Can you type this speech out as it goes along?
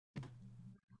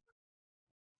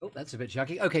Oh, that's a bit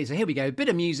shocking. Okay, so here we go. Bit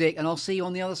of music, and I'll see you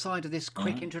on the other side of this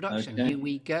quick introduction. Okay. Here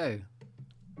we go.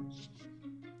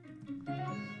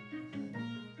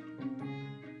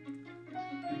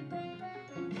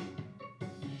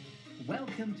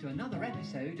 Welcome to another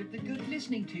episode of the Good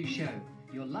Listening To Show,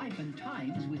 your life and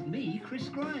times with me, Chris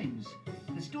Grimes,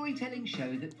 the storytelling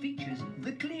show that features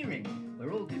The Clearing,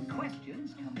 where all good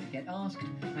questions come to get asked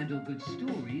and all good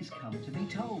stories come to be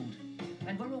told.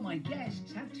 And where all my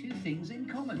guests have two things in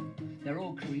common. They're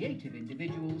all creative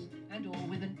individuals and all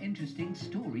with an interesting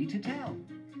story to tell.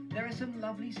 There are some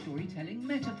lovely storytelling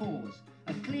metaphors,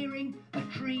 a clearing, a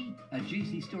tree, a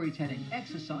juicy storytelling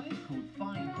exercise called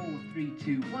 5, 4, 3,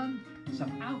 2, 1,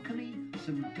 some alchemy,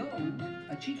 some gold,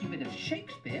 a cheeky bit of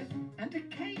Shakespeare, and a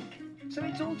cake. So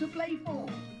it's all to play for.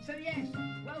 So yes,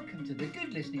 welcome to the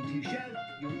Good Listening To Show,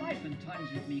 your life and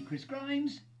times with me, Chris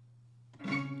Grimes.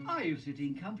 Are you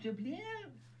sitting comfortably?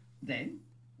 Then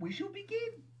we shall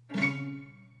begin.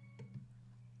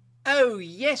 Oh,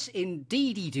 yes,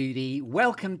 indeedy doody.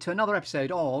 Welcome to another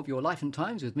episode of Your Life and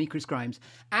Times with me, Chris Grimes.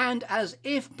 And as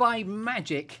if by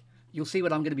magic, you'll see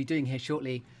what I'm going to be doing here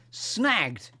shortly,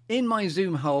 snagged in my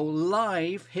Zoom hole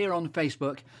live here on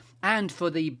Facebook and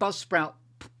for the Buzzsprout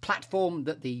platform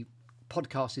that the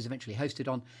podcast is eventually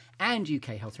hosted on, and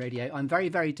UK Health Radio. I'm very,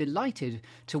 very delighted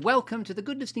to welcome to the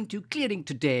Good Listening To Clearing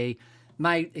today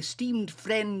my esteemed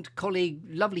friend, colleague,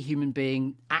 lovely human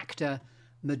being, actor,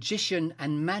 magician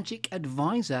and magic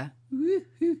advisor,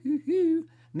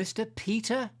 Mr.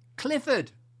 Peter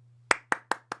Clifford.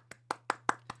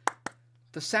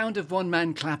 The sound of one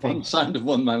man clapping. Sound of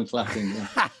one man clapping.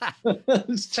 Yeah.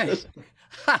 It's just...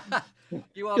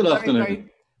 You are Good very, afternoon. very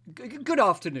good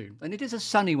afternoon, and it is a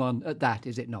sunny one at that,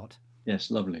 is it not?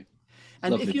 Yes, lovely.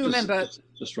 And lovely. if you remember,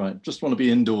 just right. Just want to be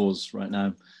indoors right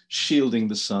now, shielding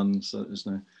the sun, so there's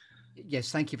no.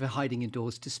 Yes, thank you for hiding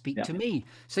indoors to speak to me.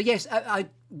 So yes,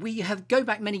 we go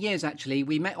back many years actually.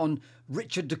 We met on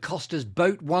Richard da Costa's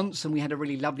boat once, and we had a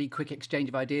really lovely, quick exchange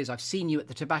of ideas. I've seen you at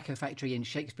the Tobacco Factory in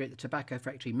Shakespeare at the Tobacco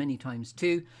Factory many times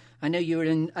too. I know you were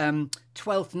in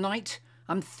Twelfth Night.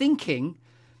 I'm thinking.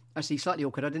 Actually, slightly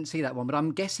awkward. I didn't see that one, but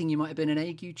I'm guessing you might have been an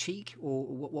ague cheek, or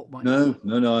what might? No.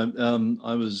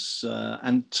 I was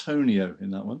Antonio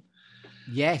in that one.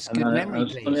 Yes, good memory,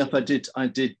 please. Funny enough,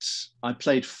 I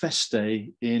played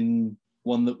Feste in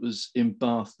one that was in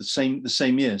Bath the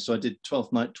same year. So I did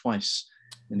 12th Night twice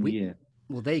in the year.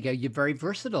 Well, there you go. You're very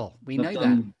versatile. We know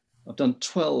that. I've done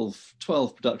 12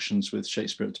 productions with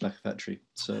Shakespeare at the Tobacco Factory.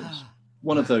 So it's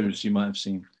one of those you might have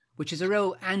seen. Which is a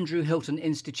real Andrew Hilton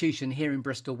institution here in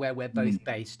Bristol, where we're both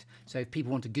based. So if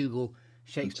people want to Google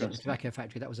Shakespeare at the Tobacco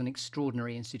Factory, that was an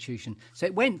extraordinary institution. So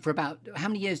it went for about, how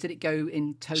many years did it go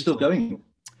in total? Still going.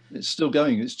 It's still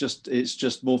going. It's just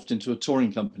morphed into a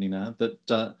touring company now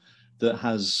that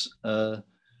has a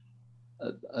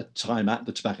time at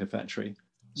the Tobacco Factory.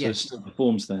 So it still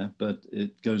performs there, but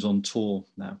it goes on tour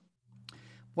now.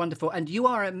 Wonderful. And you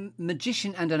are a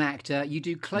magician and an actor. You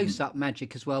do close-up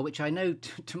magic as well, which I know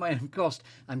to my own cost.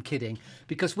 I'm kidding.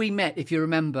 Because we met, if you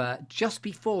remember, just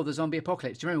before the zombie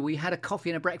apocalypse. Do you remember? We had a coffee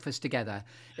and a breakfast together.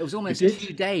 It was almost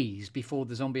 2 days before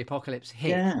the zombie apocalypse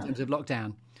hit in terms of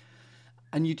lockdown.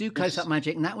 And you do close-up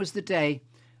magic. And that was the day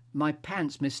my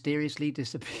pants mysteriously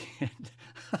disappeared.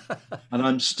 And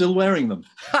I'm still wearing them.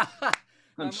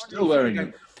 I'm still wearing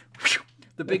them.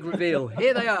 The big reveal.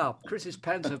 Here they are. Chris's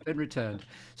pants have been returned.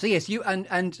 So yes, you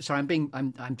and sorry,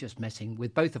 I'm just messing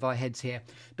with both of our heads here.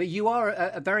 But you are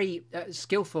a very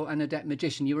skillful and adept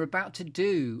magician. You were about to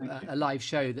do a live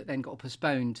show that then got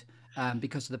postponed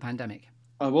because of the pandemic.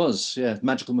 I was, yeah.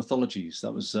 Magical Mythologies.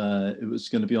 That was it was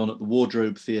going to be on at the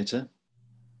Wardrobe Theatre.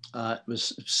 It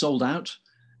was sold out,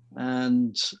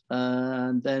 and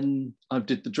then I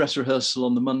did the dress rehearsal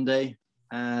on the Monday.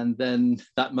 And then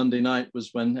that Monday night was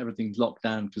when everything locked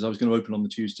down, because I was going to open on the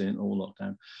Tuesday and all locked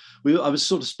down. I was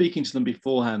sort of speaking to them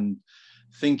beforehand,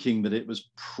 thinking that it was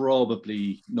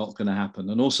probably not going to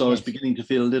happen. And also I was beginning to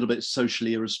feel a little bit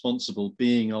socially irresponsible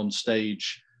being on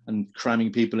stage and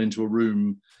cramming people into a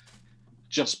room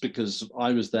just because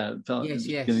I was there.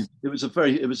 It was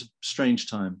a strange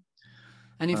time.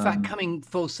 And in fact, coming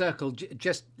full circle,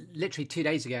 just literally 2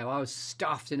 days ago, I was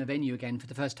stuffed in a venue again for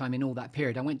the first time in all that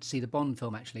period. I went to see the Bond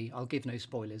film, actually. I'll give no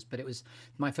spoilers, but it was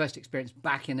my first experience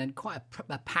back in quite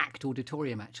a packed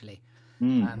auditorium, actually.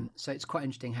 So it's quite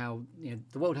interesting how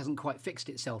the world hasn't quite fixed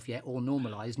itself yet or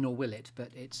normalised, nor will it, but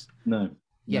it's... No,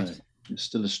 it's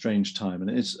still a strange time.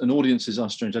 And audiences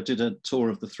are strange. I did a tour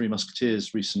of the Three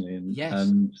Musketeers recently,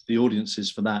 and the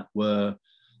audiences for that were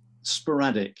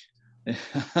sporadic.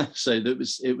 So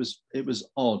it was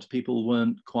odd. People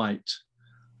weren't quite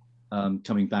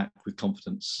coming back with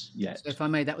confidence yet. So if I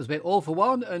may, that was a bit all for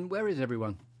one. And where is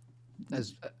everyone?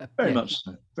 Very much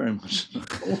so. Very much so.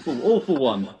 All for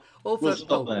one. All for, we'll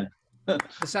stop there.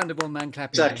 The sound of one man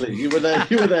clapping. Exactly. You were there.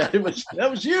 You were there. That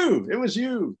was you. It was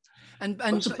you. And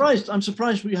I'm surprised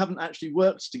we haven't actually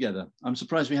worked together. I'm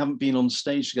surprised we haven't been on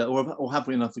stage together, or have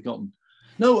we? And I've forgotten.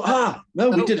 No.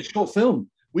 We did a short film.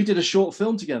 We did a short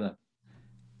film together.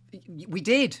 We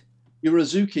did. You were a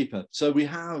zookeeper, so we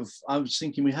have. I was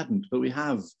thinking we hadn't, but we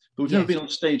have. But we've never been on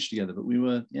stage together. But we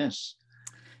were, yes.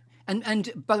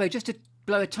 And by the way, just to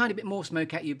blow a tiny bit more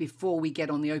smoke at you before we get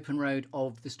on the open road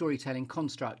of the storytelling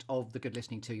construct of The Good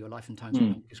Listening To, Your Life and Times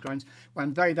with Chris Grimes, where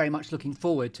I'm very, very much looking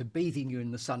forward to bathing you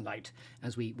in the sunlight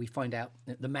as we find out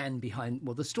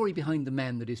the story behind the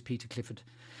man that is Peter Clifford.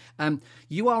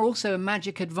 You are also a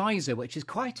magic advisor, which is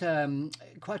quite an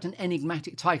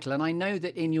enigmatic title. And I know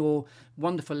that in your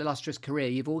wonderful, illustrious career,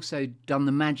 you've also done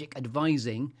the magic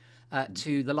advising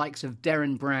to the likes of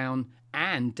Derren Brown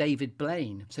and David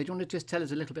Blane. So do you want to just tell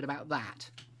us a little bit about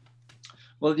that?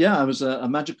 Well, yeah, I was a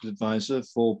magical advisor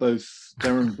for both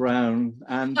Derren Brown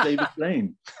and David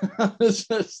Blane. It's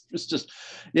just,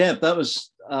 yeah, that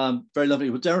was very lovely.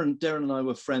 Well, Derren and I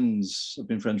were friends. I've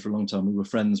been friends for a long time. We were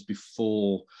friends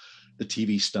before the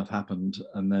TV stuff happened.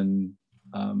 And then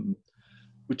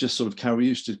we just sort of we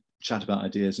used to chat about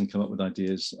ideas and come up with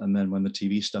ideas. And then when the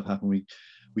TV stuff happened,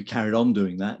 we carried on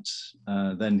doing that.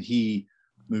 Then he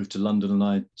moved to London and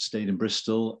I stayed in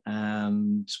Bristol,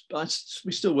 and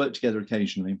we still work together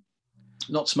occasionally.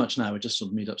 Not so much now, we just sort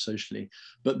of meet up socially.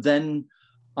 But then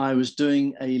I was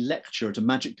doing a lecture at a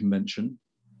magic convention,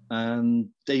 and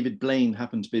David Blane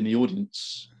happened to be in the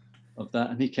audience of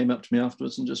that, and he came up to me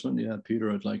afterwards and just went, "Yeah, Peter,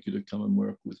 I'd like you to come and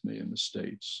work with me in the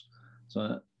States."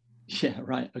 So yeah,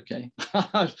 right, okay.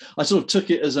 I sort of took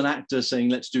it as an actor saying,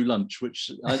 "Let's do lunch," which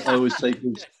I always say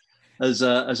as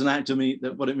an actor,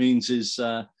 what it means is,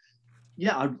 I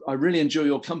really enjoy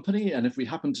your company, and if we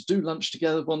happen to do lunch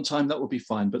together one time, that would be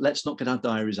fine. But let's not get our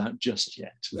diaries out just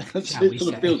yet. It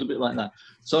sort of feels a bit like that.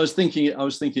 So I was thinking it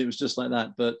was just like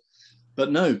that,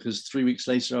 but no, because 3 weeks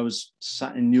later I was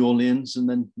sat in New Orleans and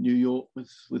then New York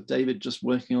with David, just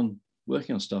working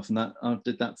on stuff, and that I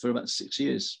did that for about 6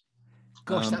 years.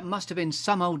 Gosh, that must have been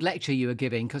some old lecture you were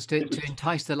giving, because to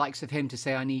entice the likes of him to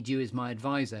say, "I need you as my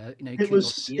advisor," it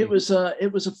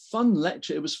was a fun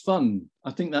lecture. It was fun.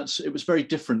 I think it was very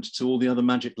different to all the other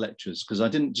magic lectures, because I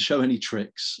didn't show any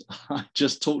tricks. I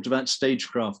just talked about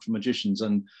stagecraft for magicians,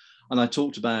 and I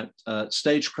talked about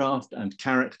stagecraft and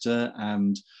character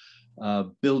and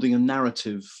building a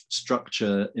narrative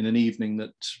structure in an evening,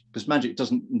 because magic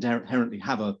doesn't inherently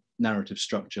have a narrative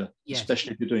structure,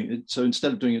 especially if you're doing it. So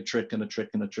instead of doing a trick and a trick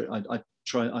and a trick, I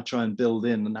try and build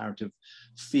in a narrative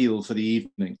feel for the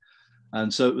evening.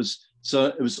 And so it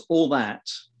was all that,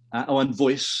 and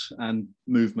voice and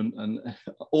movement and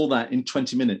all that in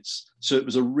 20 minutes. So it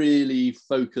was a really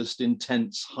focused,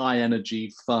 intense, high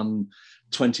energy, fun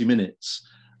 20 minutes.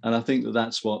 And I think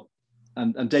that's what,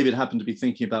 and David happened to be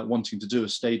thinking about wanting to do a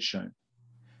stage show.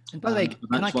 And by the way,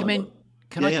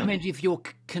 can I commend you for your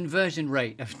conversion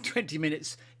rate of 20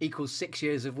 minutes equals 6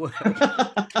 years of work?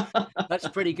 That's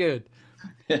pretty good.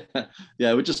 Yeah,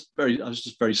 I was just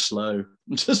very slow.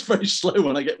 I'm just very slow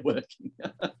when I get working.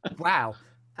 Wow.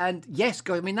 And yes,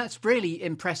 I mean, that's really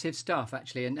impressive stuff,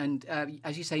 actually. And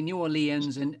as you say, New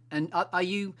Orleans, and are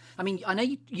you, I mean, I know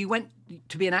you went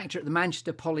to be an actor at the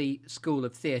Manchester Poly School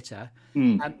of Theatre,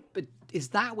 but is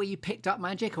that where you picked up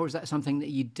magic, or is that something that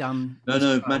you'd done?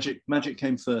 No, magic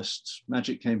came first.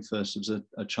 Magic came first. It was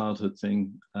a childhood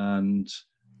thing. And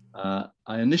I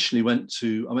initially went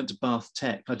to Bath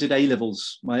Tech. I did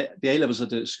A-levels. The A-levels I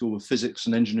did at school were physics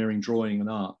and engineering, drawing and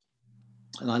art.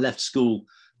 And I left school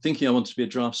thinking I wanted to be a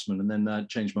draftsman, and then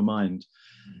changed my mind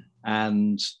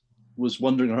and was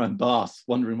wandering around Bath,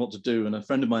 wondering what to do. And a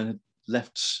friend of mine had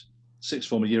left sixth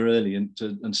form a year early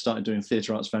and started doing a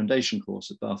theatre arts foundation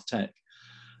course at Bath Tech,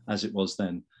 as it was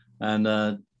then.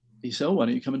 And he said, "Oh, why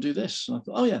don't you come and do this?" And I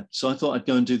thought, "Oh yeah." So I thought I'd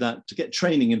go and do that to get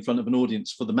training in front of an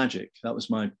audience for the magic. That was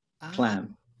my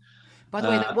plan. By the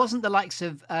way, that wasn't the likes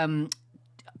of,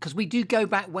 because we do go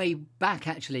way back,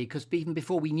 actually, because even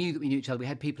before we knew that we knew each other, we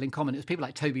had people in common. It was people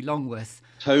like Toby Longworth.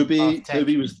 Toby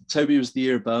was the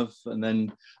year above. And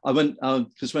then I went,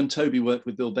 because when Toby worked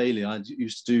with Bill Bailey, I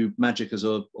used to do magic as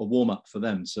a warm-up for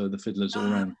them. So the fiddlers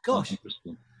all around. Gosh.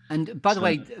 And by the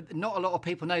way, not a lot of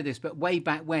people know this, but way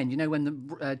back when, when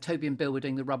the Toby and Bill were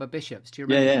doing the Rubber Bishops, do you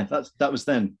remember? Yeah, that was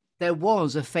then. There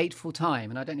was a fateful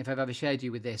time, and I don't know if I've ever shared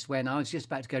you with this, when I was just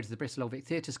about to go to the Bristol Old Vic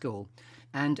Theatre School,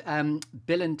 and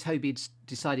Bill and Toby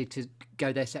decided to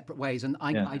go their separate ways. And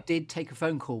I did take a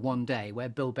phone call one day where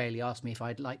Bill Bailey asked me if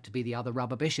I'd like to be the other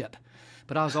rubber bishop,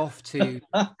 but I was off to,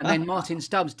 and then Martin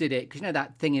Stubbs did it, because you know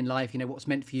that thing in life, you know, what's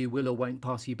meant for you will or won't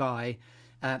pass you by.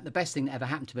 The best thing that ever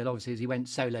happened to Bill, obviously, is he went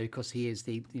solo because he is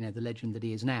the legend that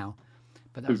he is now.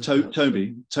 But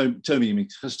Toby, you mean?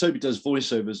 Because Toby does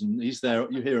voiceovers and he's there.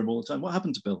 You hear him all the time. What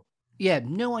happened to Bill? Yeah,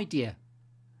 no idea.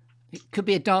 It could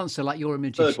be a dancer like you're a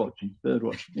magician. Bird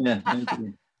watching. Yeah.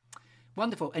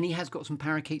 Wonderful. And he has got some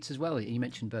parakeets as well. You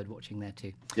mentioned bird watching there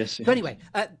too. Yes. So anyway,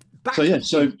 back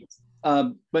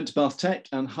went to Bath Tech,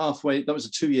 and halfway, that was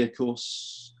a 2-year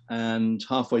course, and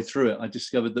halfway through it, I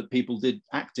discovered that people did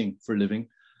acting for a living,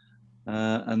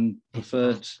 and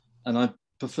I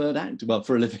preferred acting, well,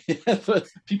 for a living.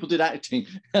 People did acting,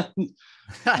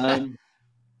 and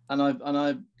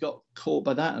I got caught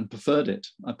by that and preferred it.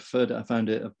 I found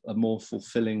it a more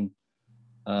fulfilling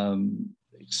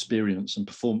experience and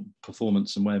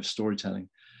performance and way of storytelling.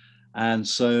 And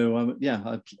so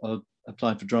I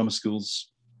applied for drama schools.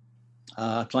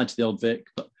 I applied to the Old Vic,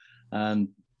 and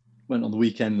went on the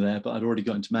weekend there, but I'd already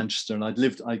got into Manchester, and I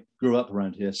grew up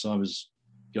around here, so I was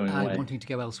going away. Wanting to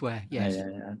go elsewhere, yes.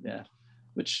 Yeah.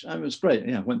 Which was great.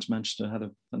 Yeah, went to Manchester, had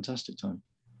a fantastic time.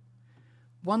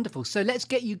 Wonderful. So let's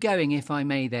get you going, if I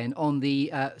may, then, on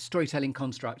the storytelling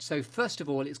construct. So first of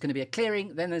all, it's going to be a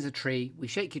clearing, then there's a tree. We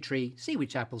shake your tree, see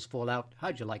which apples fall out.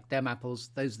 How'd you like them apples?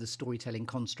 Those are the storytelling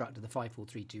construct of the 5, 4,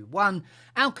 3, 2, 1.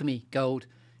 Alchemy, gold,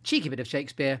 cheeky bit of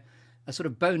Shakespeare, a sort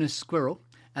of bonus squirrel,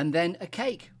 and then a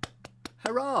cake.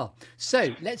 Hurrah. So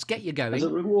let's get you going. As a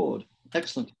reward.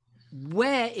 Excellent.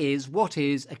 What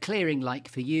is a clearing like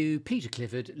for you, Peter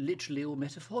Clifford, literally or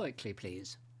metaphorically,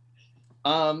 please?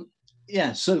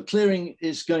 So clearing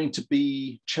is going to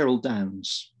be Cheryl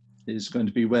Downs, is going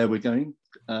to be where we're going,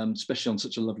 especially on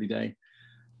such a lovely day.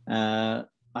 I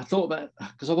thought about,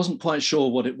 because I wasn't quite sure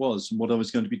what it was and what I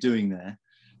was going to be doing there,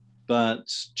 but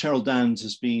Cheryl Downs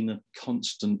has been a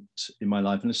constant in my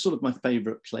life, and it's sort of my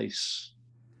favourite place,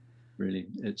 really.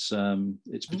 It's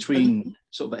between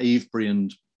sort of Avebury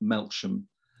and Melksham,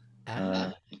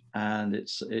 and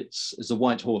it's a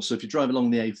white horse. So if you drive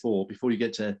along the A4, before you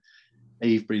get to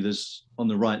Avebury, on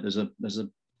the right there's a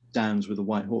downs with a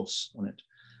white horse on it,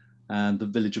 and the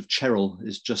village of Cheryl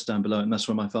is just down below, and that's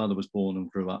where my father was born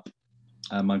and grew up.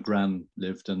 My gran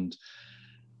lived, and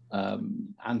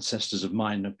ancestors of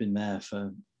mine have been there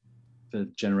for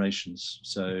generations.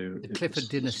 So the Clifford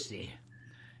dynasty.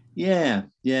 Yeah.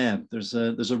 There's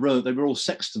a row. They were all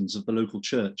sextons of the local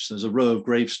church. So there's a row of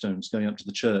gravestones going up to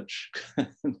the church,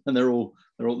 and they're all.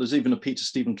 There's even a Peter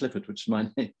Stephen Clifford, which is my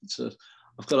name. So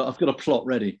I've got a plot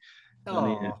ready.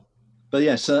 But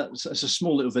yeah, so it's a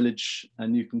small little village,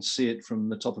 and you can see it from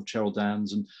the top of Cheryl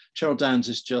Downs. And Cheryl Downs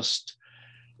is just,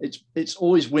 it's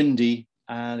always windy,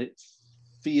 and it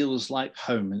feels like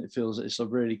home, and it's a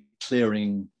really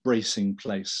clearing, bracing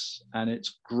place, and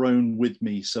it's grown with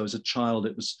me. So as a child,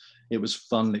 it was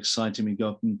fun, exciting. We go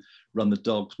up and run the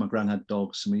dogs. My gran had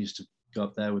dogs, and we used to go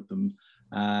up there with them.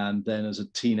 And then as a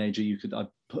teenager, I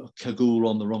put a cagoule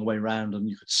on the wrong way round, and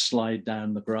you could slide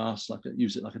down the grass,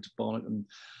 use it like a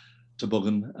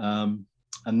toboggan. And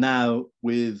now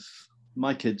with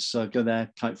my kids, go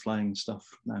there, kite flying and stuff.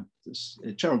 Now,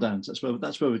 Cheryl Downs, that's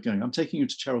where we're going. I'm taking you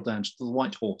to Cheryl Downs, to the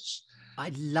White Horse.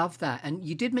 I love that. And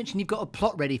you did mention you've got a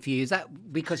plot ready for you. Is that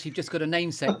because you've just got a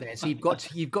namesake there? So you've got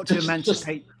to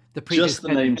emancipate the previous. Just the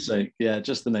namesake, yeah,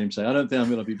 just the namesake. I don't think I'm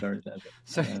going to be buried there. But,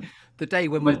 so the day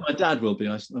when my dad will be.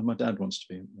 My dad wants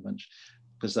to be eventually,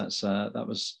 because that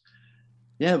was.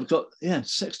 Yeah, we've got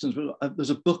sextons. There's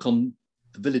a book on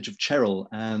the village of Cheryl,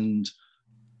 and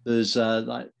there's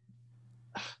I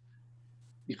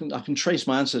can trace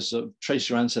your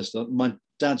ancestor. My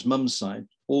dad's mum's side,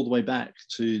 all the way back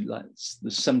to the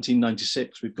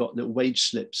 1796. We've got little wage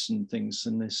slips and things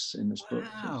in this book.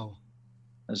 Wow.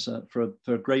 As for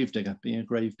a gravedigger, being a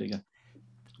gravedigger.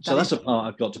 So that's a part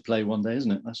I've got to play one day,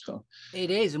 isn't it?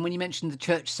 It is. And when you mentioned the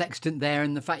church sextant there,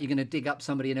 and the fact you're going to dig up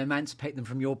somebody and emancipate them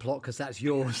from your plot because that's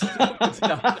yours.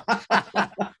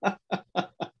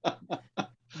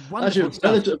 Actually,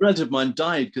 a relative of mine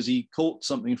died because he caught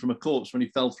something from a corpse when he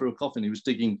fell through a coffin. He was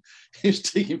digging,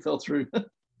 fell through.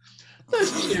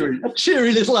 That's a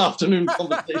cheery little afternoon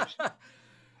conversation.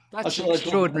 That's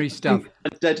extraordinary stuff. A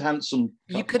dead handsome.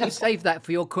 You could have saved that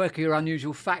for your quirky or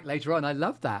unusual fact later on. I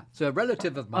love that. So a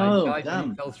relative of mine died when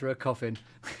he fell through a coffin.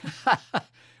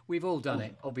 We've all done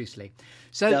it, obviously.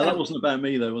 So yeah, that wasn't about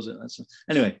me though, was it?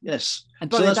 Anyway, yes. And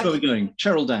so that's where we're going.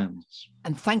 Cheryl Downs.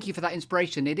 And thank you for that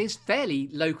inspiration. It is fairly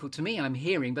local to me, I'm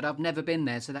hearing, but I've never been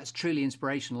there. So that's truly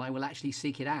inspirational. I will actually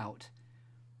seek it out.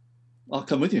 I'll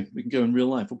come with you. We can go in real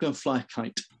life. We'll go and fly a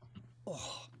kite.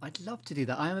 Oh, I'd love to do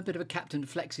that. I am a bit of a Captain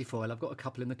Flexifoil. I've got a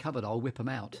couple in the cupboard. I'll whip them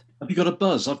out. Have you got a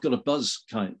buzz? I've got a buzz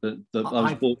kite that I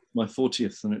was bought for my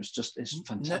 40th, and it's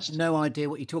fantastic. No idea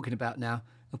what you're talking about now.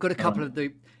 I've got a couple of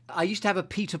I used to have a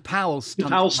Peter Powell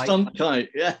stunt kite.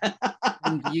 Yeah.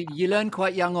 And you learn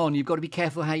quite young on. You've got to be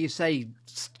careful how you say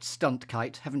stunt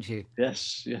kite, haven't you?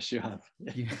 Yes, you have.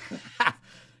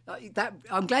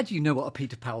 I'm glad you know what a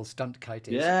Peter Powell stunt kite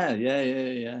is.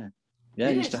 Yeah. Yeah,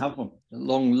 I used to have one. A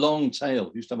long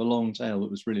tail. Used to have a long tail.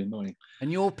 It was really annoying.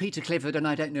 And you're Peter Clifford, and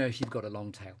I don't know if you've got a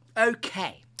long tail.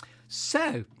 Okay.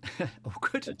 So,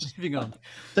 good. Moving on.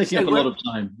 Taking up a lot of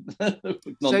time.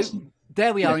 So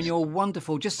there we are, and you're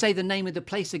wonderful. Just say the name of the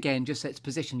place again, just so it's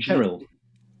positioned. Cheryl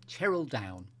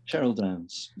Down. Cheryl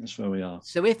Downs. That's where we are.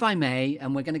 So if I may,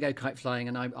 and we're going to go kite flying,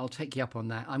 and I'll take you up on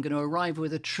that. I'm going to arrive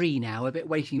with a tree now. A bit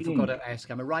waiting for God to ask.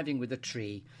 I'm arriving with a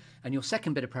tree. And your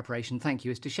second bit of preparation, thank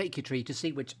you, is to shake your tree to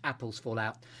see which apples fall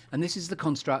out. And this is the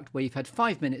construct where you've had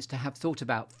 5 minutes to have thought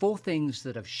about 4 things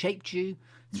that have shaped you,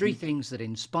 3 things that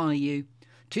inspire you,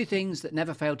 2 things that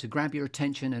never failed to grab your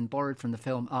attention, and borrowed from the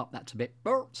film Up, that's a bit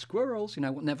squirrels,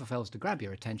 what never fails to grab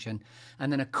your attention,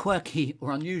 and then a quirky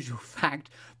or unusual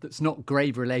fact that's not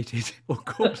grave related or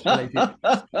corpse related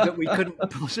that we couldn't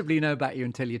possibly know about you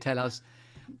until you tell us.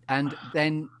 And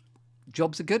then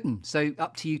job's a good one. So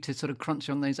up to you to sort of crunch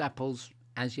on those apples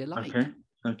as you like.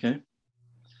 Okay.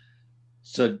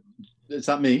 So is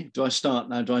that me? Do I start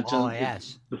now? Do I tell? Oh,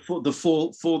 yes. The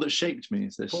four that shaped me?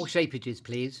 Is this 4 shapages,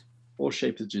 please? 4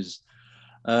 shapages.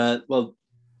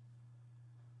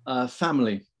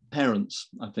 Family, parents.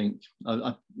 I think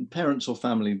parents or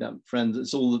family, that friends.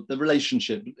 It's all the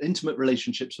relationship, intimate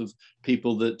relationships of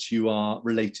people that you are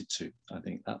related to. I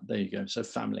think that there you go. So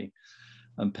family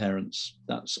and parents.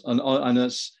 I know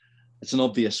it's an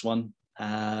obvious one,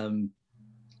 and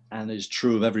is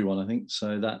true of everyone, I think.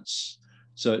 So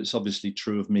it's obviously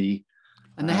true of me.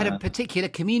 And they had a particular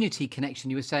community connection,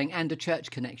 you were saying, and a church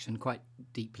connection quite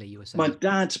deeply, you were saying.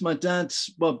 My dad,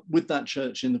 well, with that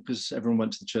church, because everyone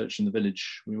went to the church in the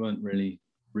village. We weren't really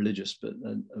religious, but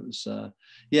it was,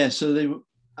 so they were,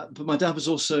 but my dad was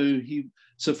also,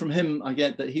 so from him, I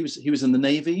get that he was in the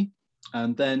Navy,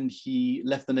 and then he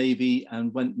left the Navy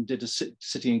and went and did a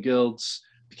City and Guilds,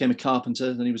 became a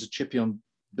carpenter, then he was a chippy on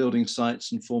building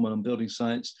sites and foreman on building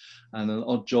sites, and an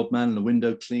odd job man and a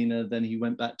window cleaner. Then he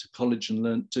went back to college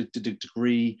and did a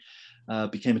degree,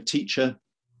 became a teacher,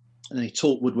 and then he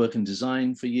taught woodwork and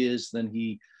design for years. Then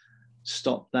he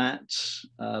stopped that,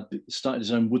 started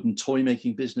his own wooden toy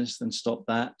making business, then stopped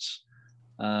that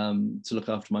to look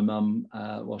after my mum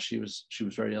while she was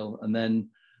very ill. And then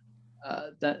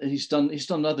that he's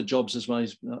done other jobs as well.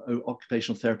 He's an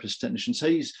occupational therapist, technician. So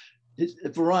he's a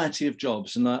variety of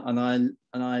jobs, and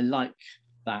I like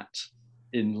that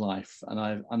in life,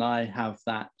 and I have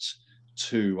that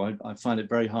too. I find it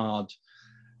very hard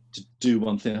to do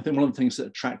one thing. I think one of the things that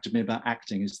attracted me about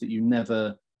acting is that you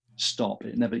never stop.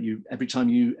 Every time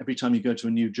you go to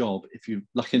a new job, if you're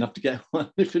lucky enough to get one,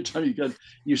 every time you go,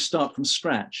 you start from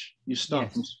scratch.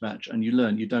 From scratch, and you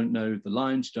learn. You don't know the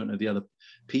lines, you don't know the other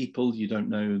people, you don't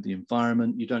know the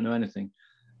environment, you don't know anything.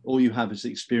 All you have is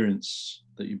the experience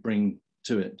that you bring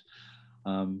to it,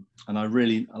 and I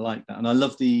like that. And I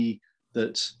love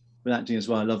that with acting as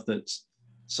well. I love that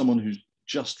someone who's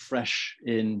just fresh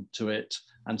into it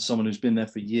and someone who's been there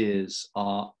for years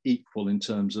are equal in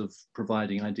terms of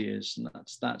providing ideas, and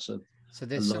that's a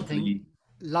there's something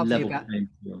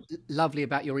lovely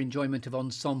about your enjoyment of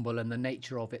ensemble and the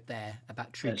nature of it there,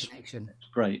 about true connection.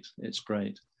 It's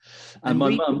great. And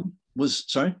my mum was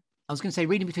sorry. I was going to say,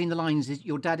 reading between the lines,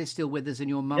 your dad is still with us and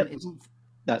your mum isn't?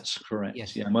 That's correct.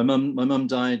 Yes. Yeah, my mum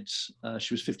died,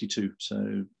 she was 52, so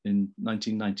in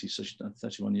 1990, so she died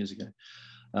 31 years ago,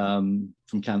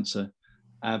 from cancer.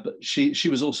 But she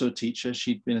was also a teacher.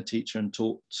 She'd been a teacher and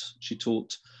taught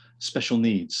special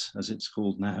needs, as it's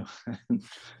called now.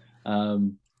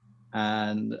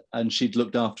 And she'd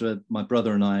looked after my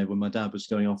brother and I when my dad was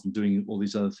going off and doing all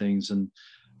these other things. And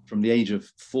from the age of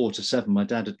 4 to 7, my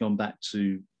dad had gone back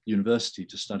to university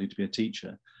to study to be a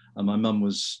teacher, and my mum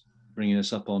was bringing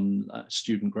us up on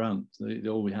student grant.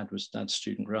 All we had was dad's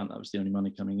student grant. That was the only money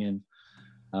coming in.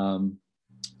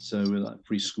 So we like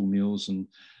free school meals, and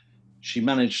she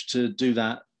managed to do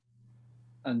that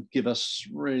and give us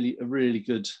really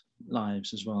good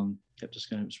lives as well, and kept us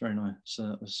going. It was very nice.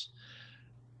 So it was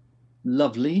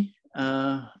lovely.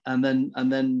 and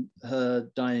then her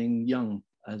dying young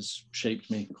has shaped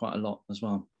me quite a lot as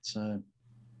well. So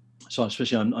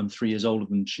especially I'm 3 years older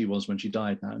than she was when she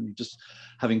died now, and you just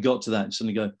having got to that, you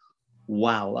suddenly go,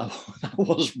 wow, that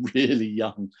was really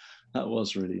young. That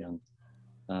was really young.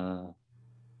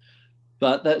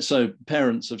 But that, so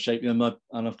parents have shaped me, and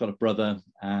I've got a brother,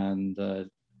 and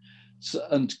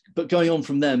but going on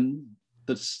from them,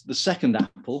 the second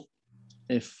apple,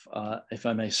 if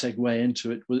I may segue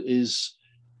into it, is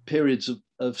periods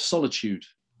of solitude,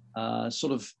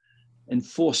 sort of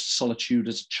enforced solitude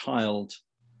as a child,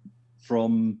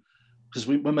 because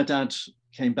when my dad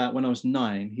came back when I was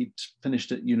 9, he'd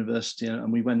finished at university,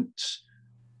 and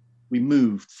we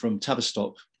moved from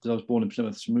Tavistock, because I was born in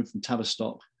Plymouth, so we moved from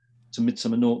Tavistock to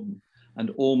Midsummer Norton,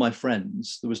 and all my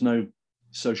friends, there was no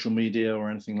social media or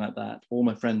anything like that, all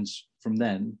my friends from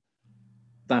then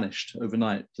vanished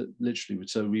overnight, literally.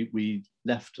 So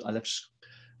I left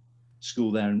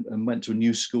school there and went to a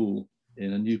new school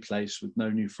in a new place with no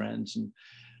new friends, and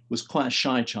was quite a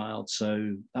shy child,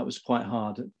 so that was quite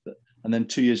hard. And then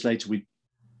 2 years later, we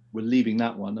were leaving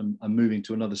that one and moving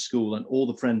to another school, and all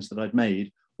the friends that I'd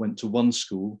made went to one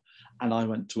school, and I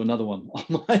went to another one on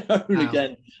my own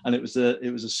again. And it was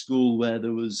a school where it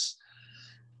was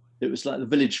like the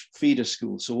village feeder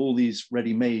school, so all these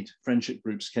ready-made friendship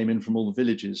groups came in from all the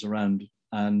villages around,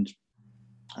 and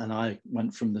I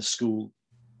went from the school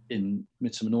in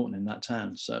Midsummer Norton in that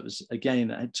town. So it was,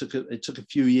 again, it took a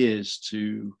few years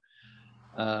to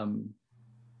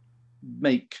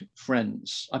make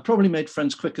friends. I probably made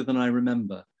friends quicker than I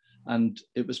remember, and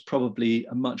it was probably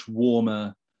a much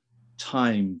warmer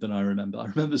time than I remember. I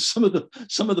remember some of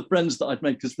the friends that I'd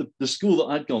made, because the school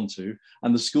that I'd gone to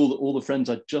and the school that all the friends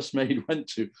I'd just made went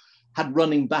to had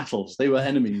running battles. They were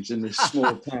enemies in this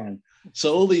small town.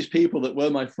 So all these people that were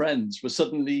my friends were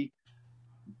suddenly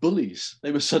bullies. I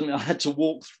had to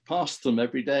walk past them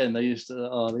every day, and they used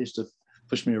to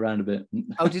push me around a bit.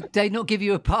 Oh, did they not give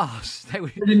you a pass? They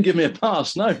didn't give me a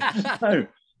pass. No.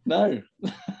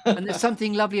 And there's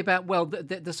something lovely about, well,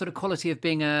 the sort of quality of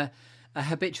being a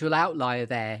habitual outlier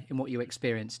there in what you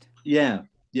experienced. Yeah.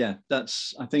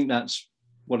 I think that's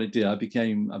what it did. I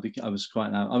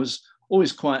was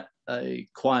always quite a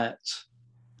quiet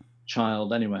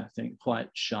child anyway. I think quite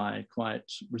shy, quite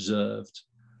reserved,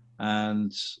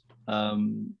 and I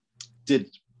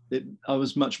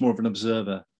was much more of an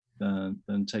observer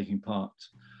than taking part.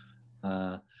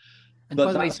 And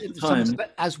by the way,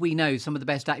 as we know, some of the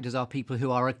best actors are people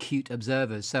who are acute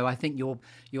observers. So I think your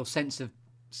sense of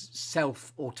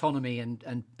self-autonomy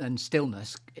and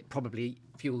stillness, it probably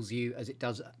fuels you, as it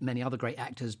does many other great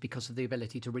actors, because of the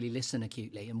ability to really listen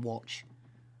acutely and watch.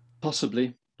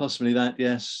 Possibly that,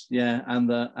 yes, yeah, and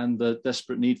the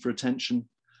desperate need for attention,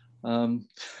 from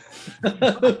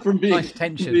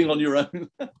being on your own.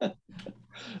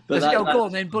 Go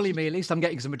on then, bully me. At least I'm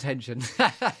getting some attention.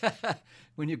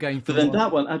 When you're going for. But then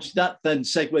that then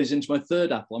segues into my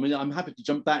third apple. I mean, I'm happy to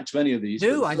jump back to any of these.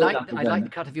 No, I like the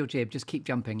cut of your jib. Just keep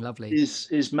jumping. Lovely.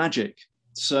 Is magic.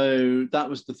 So that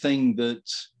was the thing that,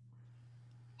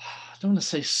 I don't want to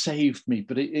say saved me,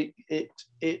 but it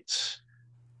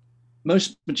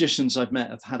most magicians I've met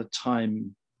have had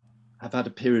a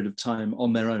period of time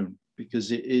on their own,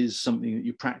 because it is something that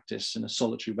you practice in a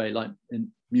solitary way, like in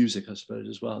music, I suppose,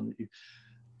 as well.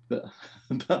 But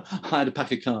I had a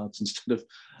pack of cards instead of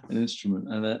an instrument,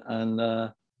 and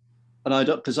I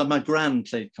don't, because my gran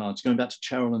played cards. Going back to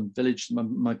Cherylland Village,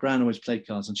 my gran always played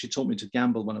cards, and she taught me to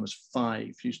gamble when I was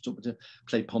 5. She used to taught me to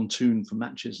play pontoon for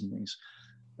matches and things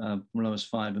when I was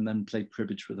 5, and then played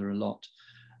cribbage with her a lot.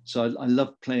 So I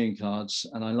love playing cards,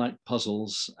 and I like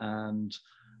puzzles, and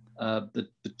the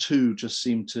two just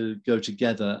seemed to go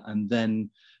together. And then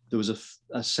there was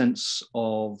a sense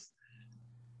of,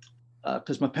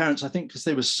 because my parents, I think, because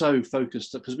they were so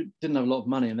focused, because we didn't have a lot of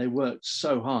money and they worked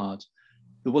so hard,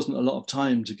 there wasn't a lot of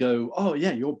time to go, oh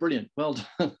yeah, you're brilliant, well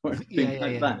done, or anything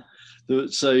like that.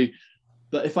 So,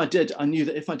 but I knew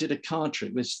that if I did a card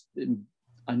trick,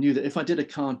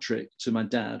 to my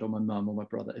dad or my mum or my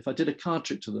brother, if I did a card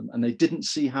trick to them and they didn't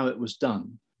see how it was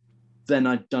done, then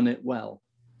I'd done it well,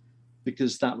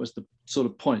 because that was the sort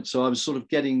of point. So I was sort of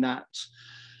getting that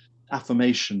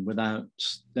affirmation without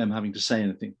them having to say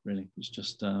anything, really. It was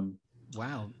just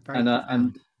wow,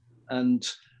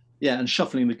 and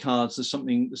shuffling the cards, there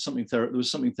was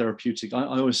something therapeutic. I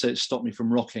always say it stopped me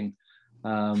from rocking,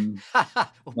 or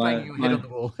banging your head on the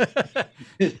wall.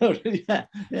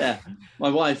 yeah. My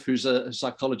wife, who's a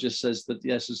psychologist, says that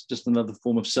yes, it's just another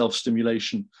form of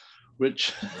self-stimulation,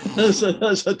 which as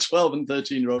a 12 and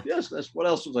 13-year-old, yes, what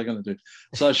else was I going to do?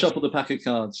 So I shuffled a pack of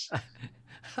cards.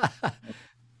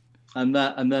 and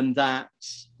then that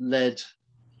led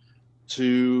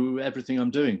to everything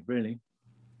I'm doing, really.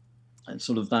 And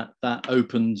sort of that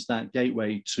opens that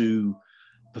gateway to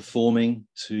performing,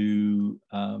 to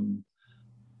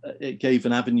it gave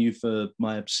an avenue for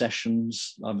my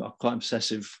obsessions. I'm quite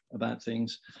obsessive about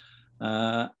things,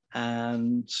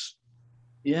 and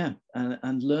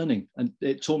learning. And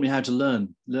it taught me how to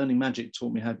learn. Learning magic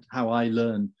taught me how I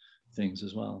learn things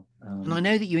as well. And I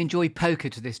know that you enjoy poker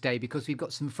to this day because we've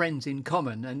got some friends in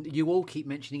common, and you all keep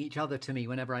mentioning each other to me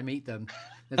whenever I meet them.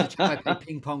 There's a chap I play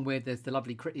ping pong with. There's the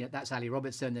lovely, that's Ali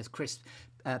Robertson. There's Chris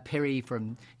Pirry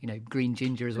from Green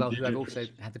Ginger as well, who I've also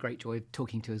had the great joy of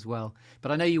talking to as well.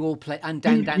 But I know you all play, and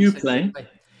Dan Danson. You play?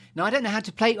 No, I don't know how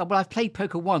to play. Well, I've played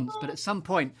poker once, but at some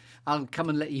point I'll come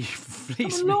and let you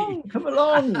fleece me. Come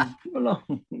along. Come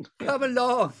along. You're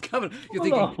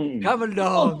thinking, come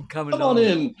along. Come on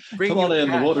in. Come on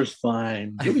in. The water's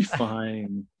fine. You'll be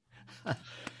fine.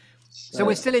 So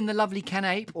we're still in the lovely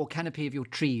canape or canopy of your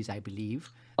trees, I believe.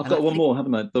 I've got one more,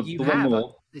 haven't I? The one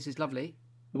more. This is lovely.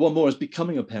 The one more is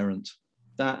becoming a parent.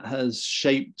 That has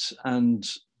shaped and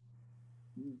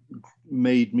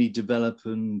made me develop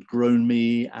and grown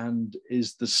me, and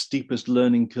is the steepest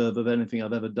learning curve of anything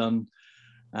I've ever done,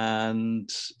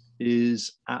 and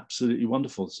is absolutely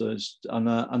wonderful. So and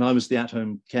I was the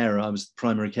at-home carer. I was the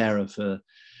primary carer for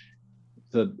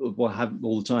what I have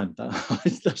all the time.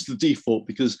 That's the default,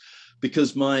 because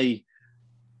my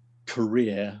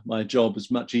career, my job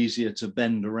is much easier to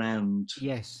bend around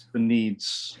the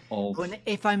needs of. Well,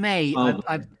 if I may,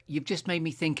 you've just made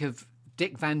me think of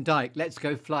Dick Van Dyke, Let's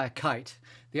Go Fly a Kite.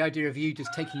 The idea of you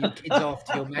just taking your kids off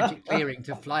to your magic clearing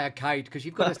to fly a kite, because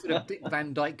you've got a sort of Dick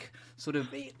Van Dyke sort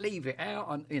of leave it out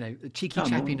on, the cheeky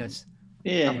chappiness.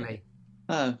 Yeah.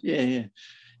 Lovely.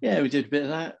 Yeah, we did a bit of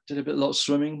that, a lot of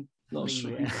swimming.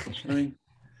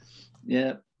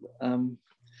 Yeah.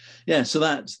 So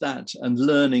that's that, and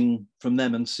learning from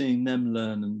them and seeing them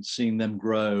learn and seeing them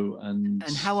grow. And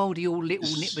how old are your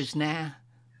little nippers now?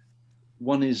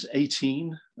 One is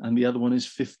 18 and the other one is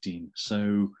 15.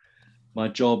 So my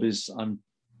job is I'm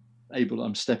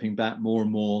stepping back more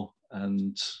and more,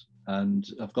 and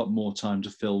I've got more time to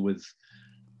fill with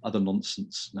other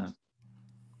nonsense now.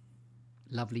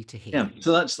 Lovely to hear. Yeah.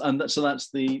 So that's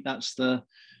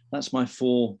my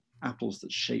 4 apples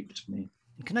that shaped me.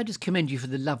 Can I just commend you for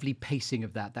the lovely pacing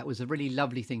of that? That was a really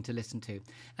lovely thing to listen to.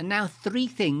 And now 3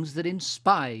 things that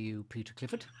inspire you, Peter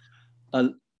Clifford.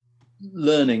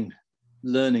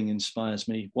 Learning inspires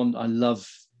me. One I love,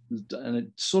 and it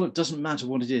sort of doesn't matter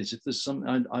what it is. If there's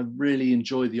something, I really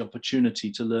enjoy the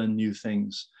opportunity to learn new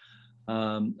things.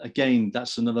 Again,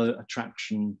 that's another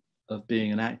attraction of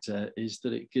being an actor, is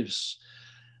that it gives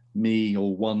me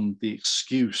or one the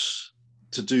excuse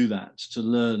to do that, to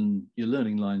learn. You're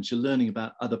learning lines, you're learning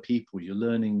about other people, you're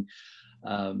learning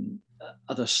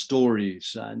other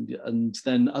stories, and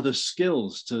then other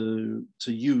skills to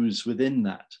use within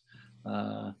that,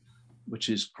 which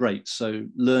is great. So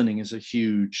learning is a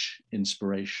huge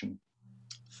inspiration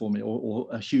for me, or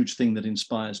a huge thing that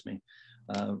inspires me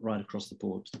right across the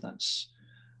board. That's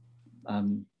I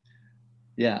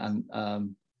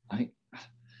think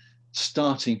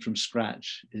starting from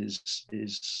scratch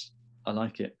is I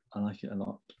like it a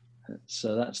lot.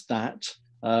 So that's that.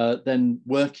 Then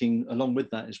working along with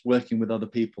that is working with other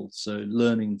people. So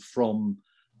learning from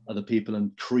other people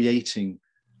and creating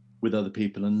with other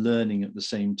people and learning at the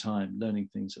same time, learning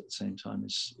things at the same time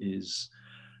is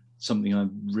something I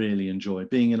really enjoy.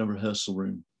 Being in a rehearsal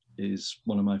room is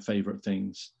one of my favorite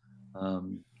things.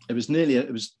 It was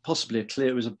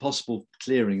a possible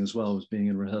clearing as well as being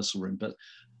in a rehearsal room, but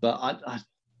I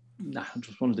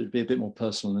just wanted it to be a bit more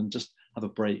personal and just have a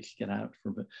break, get out for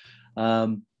a bit.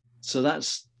 So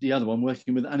that's the other one,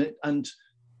 working with, and it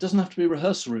doesn't have to be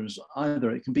rehearsal rooms either.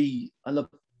 It can be, I love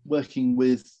working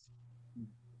with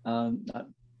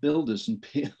builders and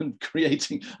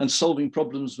creating and solving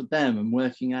problems with them and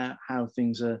working out how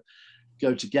things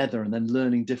go together, and then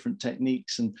learning different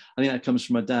techniques. And I think that comes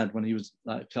from my dad when he was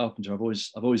like a carpenter. I've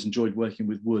always enjoyed working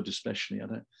with wood, especially.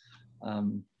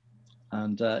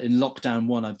 And in lockdown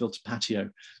 1, I built a patio.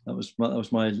 That was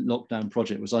my lockdown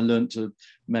project. I learned to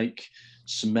make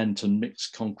cement and mix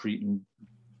concrete and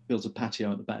built a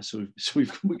patio at the back. So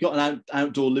we've got an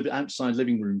outside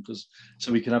living room so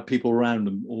we can have people around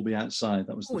and all be outside.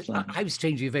 That was the plan. I was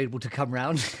strangely available to come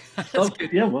round.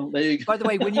 Yeah, well, there you go. By the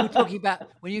way, when you were talking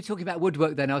about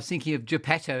woodwork, then I was thinking of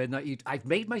Geppetto and that I've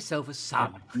made myself a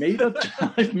son.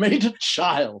 I've made a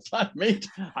child. I've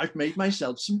made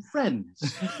myself some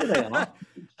friends. Here they are.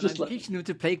 Just I'm teaching them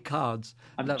to play cards.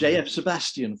 I'm J.F.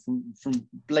 Sebastian from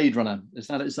Blade Runner. Is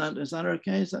that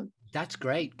okay? That's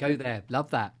great. Go there.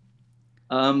 Love that.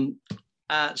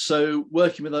 So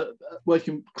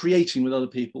creating with other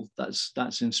people,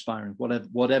 that's inspiring,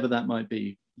 whatever that might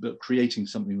be, but creating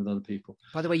something with other people.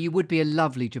 By the way, you would be a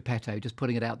lovely Geppetto, just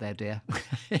putting it out there, dear.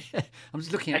 I'm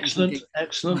just looking at excellent, you.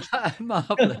 Excellent.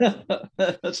 Marvelous.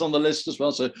 That's on the list as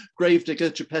well. So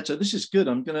Gravedigger, Geppetto. This is good.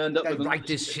 I'm going to end up with write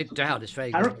this shit down. It's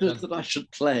very characters good. that I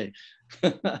should play.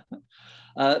 The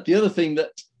other thing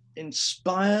that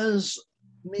inspires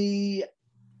me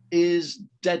is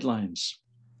deadlines.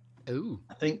 Ooh.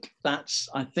 I think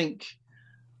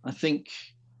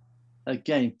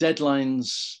again,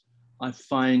 deadlines I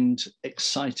find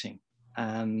exciting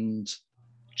and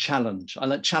challenge. I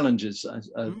like challenges are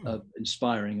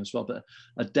inspiring as well, but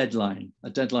a deadline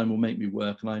will make me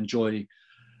work, and I enjoy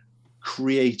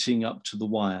creating up to the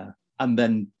wire. And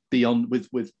then beyond,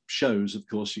 with shows, of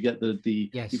course, you get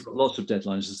yes. You've got lots of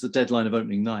deadlines. There's the deadline of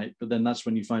opening night, but then that's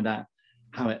when you find out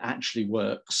how it actually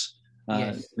works.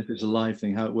 Yes. If it's a live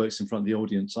thing, how it works in front of the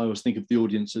audience. I always think of the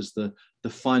audience as the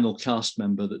final cast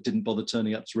member that didn't bother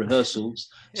turning up to rehearsals.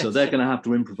 Yes. So they're going to have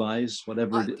to improvise,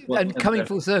 whatever it is. And coming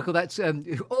full circle, that's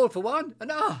all for one. And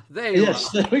there you are. Yes,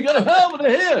 there we go. Oh,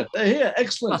 they're here. They're here.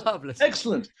 Excellent. Marvelous.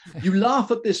 Excellent. You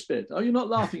laugh at this bit. Oh, you're not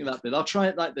laughing at that bit. I'll try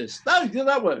it like this. No, yeah,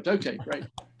 that worked. Okay, great.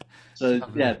 So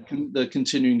yeah, the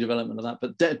continuing development of that.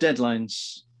 But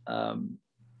deadlines and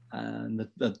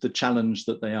the challenge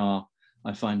that they are,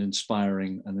 I find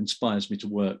inspiring and inspires me to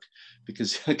work,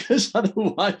 because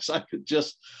otherwise I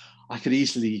could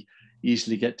easily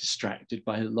get distracted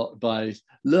by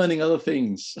learning other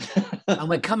things. And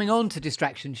we're coming on to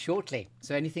distraction shortly.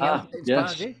 So anything else that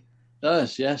inspires you?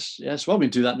 Yes. Well, we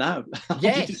do that now.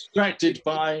 Yes. I'll be distracted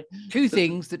by two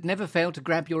things that never fail to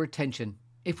grab your attention.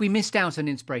 If we missed out on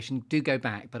inspiration, do go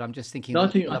back. But I'm just thinking. No, I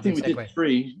think we did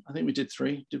three. I think we did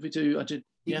three. Did we do? I did.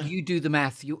 Yeah. You do the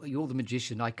math. You're the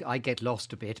magician. I get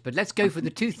lost a bit. But let's go for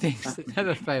the two things that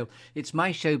never fail. It's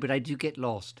my show, but I do get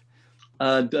lost.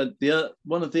 One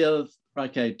of the other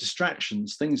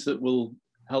distractions, things that will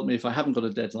help me if I haven't got a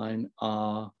deadline,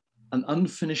 are an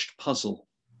unfinished puzzle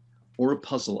or a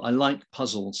puzzle. I like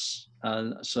puzzles,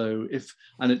 so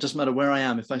and it doesn't matter where I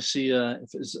am. If I see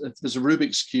if there's a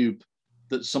Rubik's cube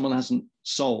that someone hasn't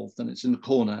solved and it's in the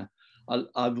corner,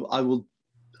 I will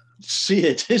see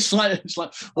it. It's like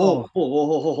oh.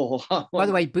 By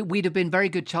the way, but we'd have been very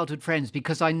good childhood friends,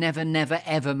 because I never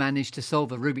ever managed to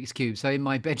solve a Rubik's cube. So in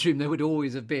my bedroom there would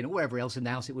always have been, or wherever else in the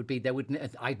house it would be,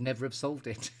 I'd never have solved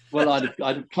it. Well,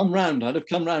 I'd have come round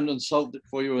and solved it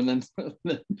for you. And then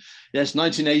yes,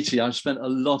 1980, I've spent a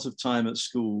lot of time at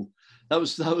school. That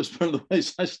was one of the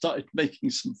ways I started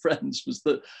making some friends, was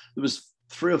that there was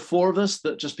 3 or 4 of us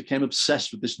that just became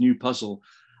obsessed with this new puzzle.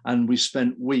 And we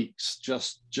spent weeks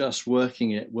just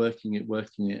working it.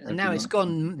 And now it's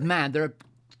gone mad. There are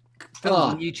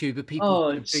films on YouTube of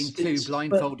people being too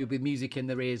blindfolded with music in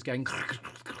their ears going...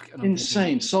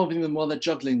 Insane. Solving them while they're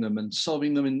juggling them, and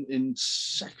solving them in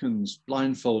seconds,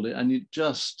 blindfolded. And you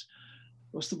just...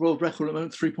 What's the world record at the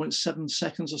moment? 3.7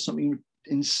 seconds or something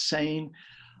insane.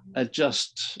 I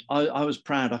was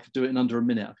proud I could do it in under a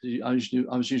minute. I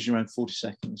was usually around 40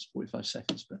 seconds, 45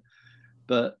 seconds.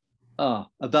 But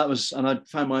that was, and I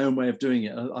found my own way of doing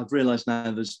it. I've realized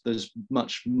now there's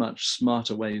much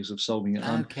smarter ways of solving it.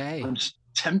 Okay. I'm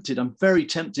tempted. I'm very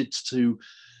tempted to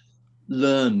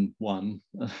learn one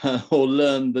or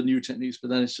learn the new techniques,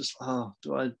 but then it's just,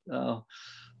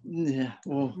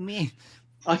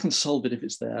 I can solve it if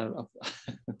it's there.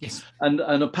 Yes. And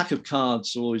a pack of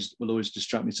cards will always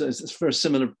distract me. So it's for a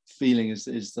similar feeling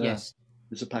yes.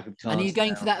 There's a pack of cards. And are you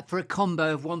going for that for a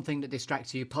combo of one thing that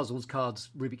distracts you, puzzles,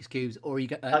 cards, Rubik's cubes, or you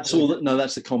get that's all that? No,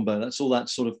 that's the combo. That's all that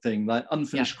sort of thing, like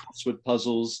unfinished crossword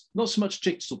puzzles, not so much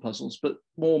jigsaw puzzles, but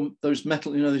more those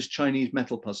metal, those Chinese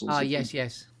metal puzzles.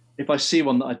 Yes. If I see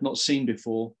one that I'd not seen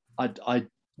before, I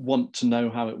want to know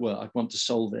how it works. I want to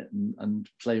solve it and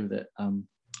play with it.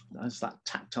 That's that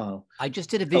tactile. I just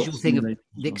did a visual thing of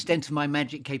the extent of my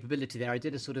magic capability there. I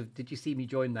did a sort of. Did you see me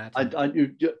join that? Anyway,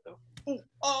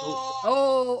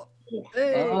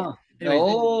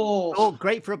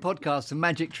 great for a podcast. Some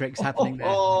magic tricks happening there.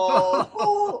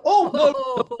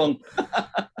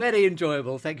 Very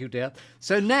enjoyable. Thank you, dear.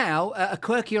 So now a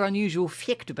quirky or unusual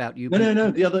fact about you.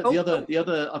 No. The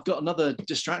other. I've got another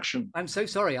distraction. I'm so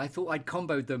sorry. I thought I'd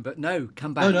comboed them, but no.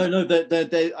 Come back. No.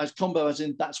 They're as combo as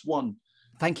in that's one.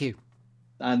 Thank you.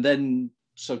 And then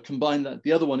so combine that.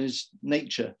 The other one is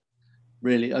nature.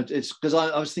 Really, it's because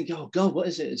I was thinking, oh God, what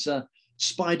is it? It's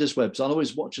spider's webs. I'll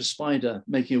always watch a spider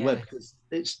making a web, because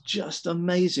it's just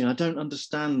amazing. I don't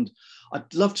understand.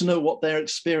 I'd love to know what they're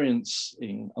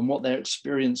experiencing and what their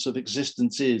experience of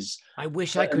existence is. I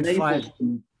wish I could find.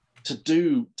 to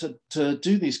do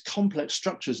these complex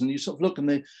structures, and you sort of look, and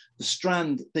the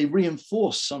strand, they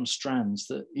reinforce some strands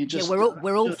that you just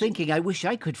we're all thinking, I wish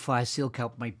I could fire silk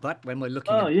up my butt when we're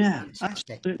looking at yeah,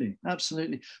 fantastic.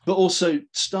 absolutely, but also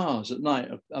stars at night,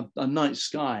 a night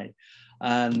sky,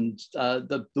 and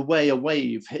the way a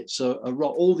wave hits a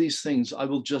rock, all these things I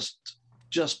will just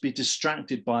be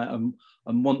distracted by and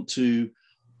want to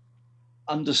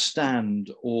understand,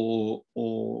 or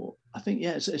I think,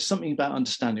 yeah, it's something about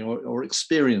understanding or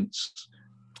experience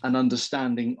and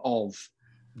understanding of.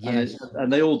 Yes.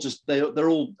 And they all just they're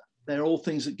all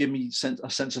things that give me a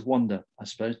sense of wonder, I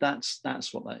suppose. That's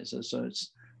what that is. So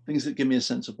it's things that give me a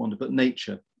sense of wonder. But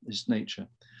nature is nature.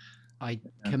 I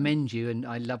commend you, and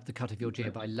I love the cut of your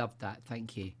jib. I love that.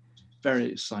 Thank you.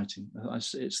 Very exciting.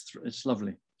 It's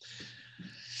lovely.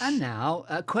 And now,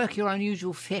 a quirky or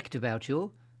unusual fact about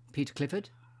you, Peter Clifford,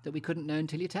 that we couldn't know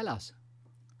until you tell us.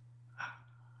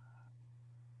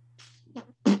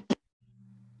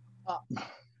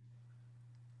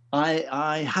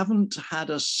 I haven't had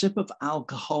a sip of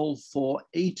alcohol for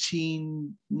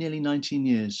nearly 19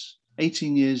 years.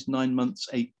 18 years, 9 months,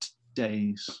 8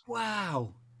 days.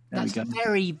 Wow. That's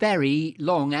very, very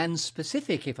long and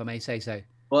specific, if I may say so.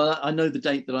 Well, I know the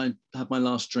date that I had my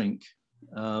last drink.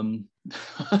 I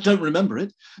don't remember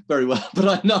it very well, but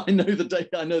I know the date.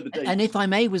 I know the date. And if I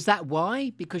may, was that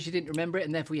why? Because you didn't remember it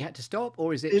and therefore you had to stop?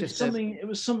 Or is it just something? It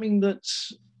was something that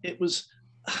it was...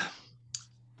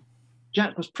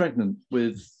 Jack was pregnant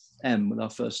with Em, with our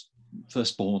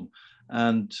firstborn,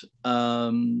 and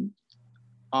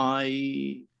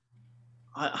I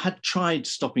had tried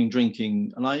stopping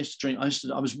drinking, and I used to drink. I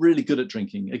was really good at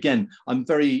drinking. Again, I'm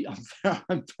very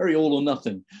all or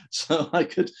nothing. So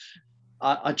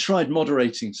I tried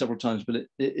moderating several times, but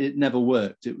it never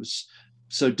worked. It was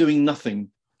so doing nothing,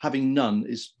 having none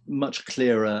is much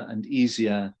clearer and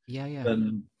easier. Yeah.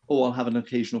 Than, I'll have an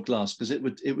occasional glass, because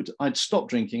I'd stop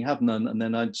drinking, have none, and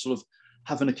then I'd sort of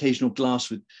have an occasional glass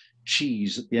with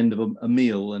cheese at the end of a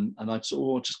meal, and I'd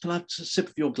sort of, can I have a sip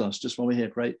of your glass just while we're here,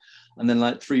 great? And then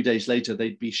like 3 days later,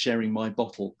 they'd be sharing my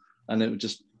bottle, and it would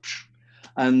just,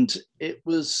 and it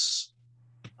was,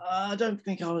 I don't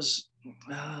think I was,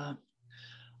 I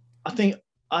think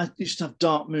I used to have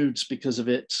dark moods because of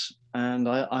it. And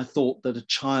I thought that a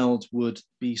child would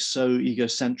be so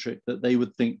egocentric that they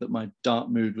would think that my dark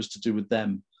mood was to do with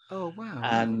them. Oh, wow.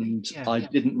 And yeah. I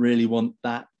didn't really want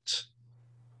that.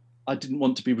 I didn't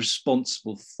want to be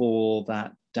responsible for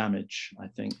that damage, I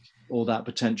think, or that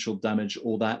potential damage,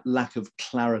 or that lack of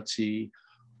clarity,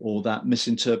 or that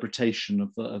misinterpretation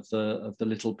of the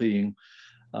little being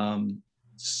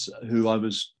who I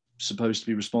was supposed to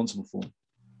be responsible for.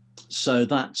 So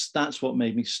that's what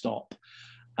made me stop.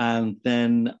 And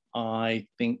then I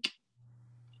think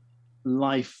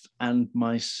life and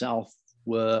myself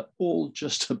were all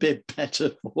just a bit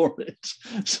better for it.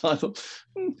 So I thought,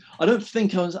 I don't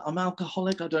think I'm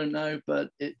alcoholic. I don't know,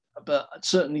 but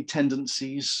certainly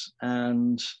tendencies,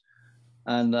 and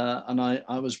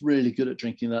I was really good at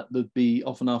drinking. That there'd be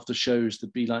often after shows,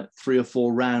 there'd be like 3 or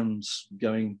 4 rounds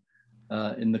going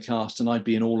in the cast, and I'd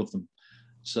be in all of them.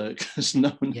 So because no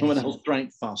one else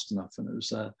drank fast enough, and it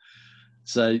was.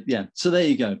 So yeah, so there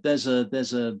you go. There's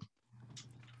an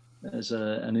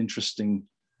interesting.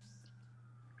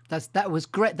 That was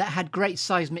great. That had great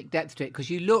seismic depth to it,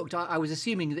 because you looked. I was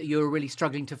assuming that you were really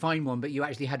struggling to find one, but you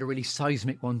actually had a really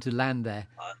seismic one to land there.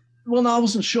 Well, no, I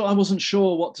wasn't sure. I wasn't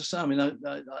sure what to say. I mean,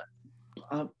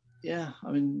 I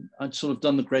mean, I'd sort of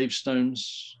done the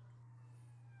gravestones.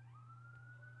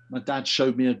 My dad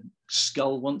showed me a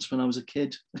skull once when I was a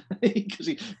kid,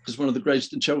 because one of the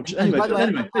gravestone children. Anyway, by the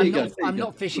way, I'm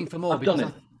not fishing for more.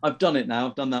 I've done it now.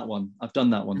 I've done that one.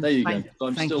 There you go. So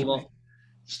I'm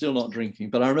still not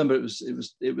drinking. But I remember it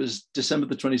was December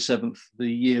the 27th,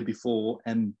 the year before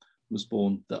Em was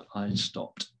born, that I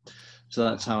stopped. So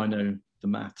that's how I know the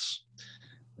maths.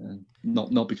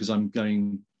 Not because I'm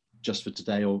going just for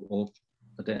today or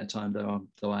a day at a time,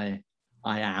 though I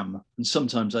am. And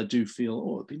sometimes I do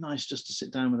feel, it'd be nice just to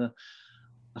sit down with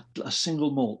a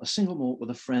single malt with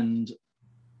a friend.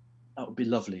 That would be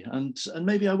lovely. And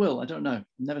maybe I will. I don't know.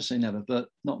 Never say never, but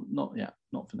not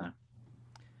for now.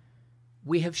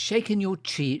 We have shaken your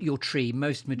tree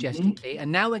most majestically,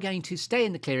 and now we're going to stay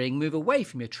in the clearing, move away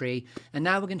from your tree, and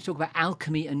now we're going to talk about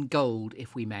alchemy and gold,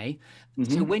 if we may.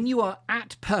 So when you are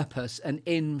at purpose and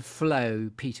in flow,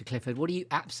 Peter Clifford, what are you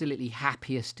absolutely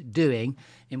happiest doing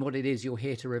in what it is you're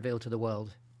here to reveal to the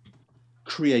world?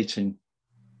 Creating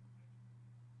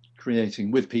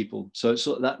with people. So it's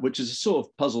sort of that, which is a sort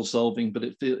of puzzle solving, but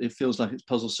it feels like it's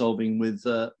puzzle solving with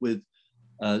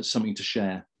something to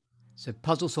share. So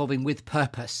puzzle solving with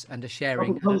purpose and a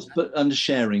sharing. But under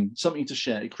sharing, something to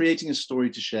share, creating a story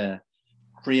to share,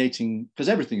 creating, because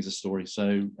everything is a story.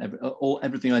 So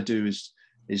everything I do is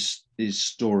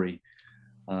story.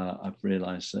 I've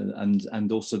realized,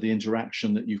 and also the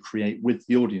interaction that you create with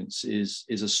the audience is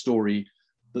a story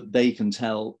that they can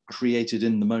tell, created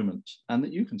in the moment, and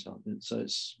that you can tell. So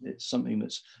it's something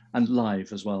that's, and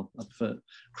live as well. I prefer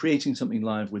creating something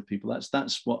live with people.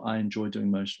 That's what I enjoy doing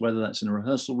most, whether that's in a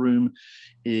rehearsal room,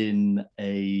 in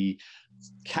a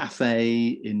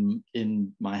cafe,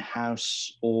 in my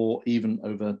house, or even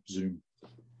over Zoom.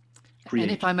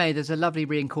 And if I may, there's a lovely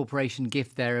reincorporation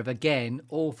gift there of, again,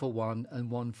 all for one and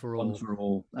one for all. One for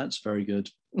all. That's very good.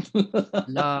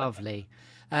 Lovely.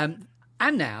 And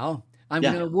now I'm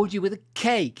going to award you with a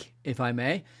cake, if I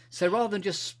may. So rather than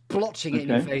just splotching it in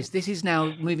your face, this is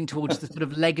now moving towards the sort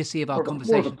of legacy of our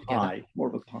conversation. More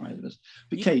of a pie.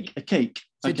 A cake.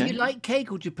 So do you like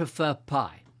cake or do you prefer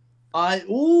pie?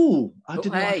 Some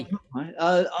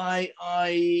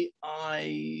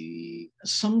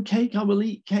cake, I will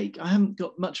eat cake. I haven't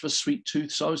got much of a sweet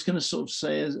tooth, so I was going to sort of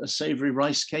say a savory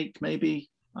rice cake, maybe.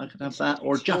 I could have that,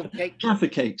 or Jaffa cakes.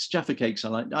 Jaffa cakes, I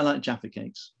like Jaffa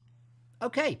cakes.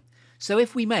 Okay, so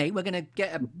if we may, we're going to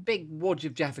get a big wodge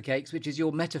of Jaffa cakes, which is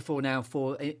your metaphor now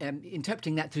for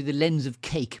interpreting that through the lens of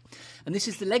cake. And this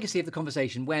is the legacy of the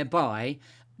conversation, whereby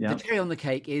the cherry on the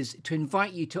cake is to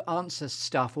invite you to answer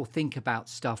stuff or think about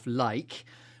stuff like,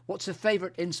 what's a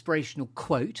favourite inspirational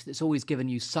quote that's always given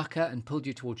you succor and pulled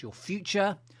you towards your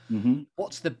future? Mm-hmm.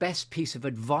 What's the best piece of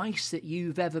advice that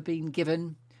you've ever been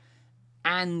given?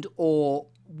 And or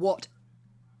what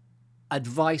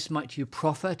advice might you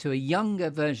proffer to a younger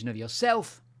version of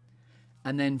yourself?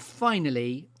 And then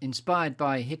finally, inspired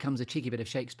by Here Comes a Cheeky Bit of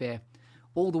Shakespeare,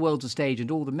 all the world's a stage and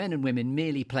all the men and women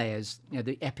merely players,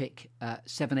 the epic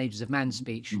 7 Ages of Man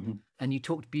speech. Mm-hmm. And you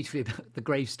talked beautifully about the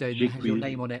gravestone that has your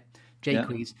name on it,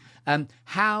 Jaques. Yeah.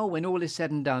 How, when all is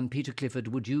said and done, Peter Clifford,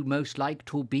 would you most like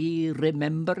to be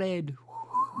remembered?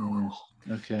 Yes.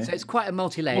 Okay. So it's quite a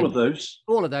multi-layered.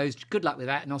 All of those. Good luck with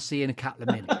that, and I'll see you in a couple of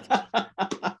minutes.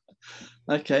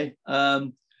 Okay.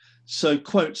 So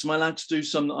quotes, am I allowed to do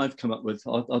some that I've come up with?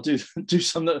 I'll do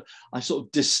some that I sort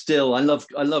of distill. I love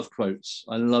quotes.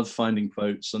 I love finding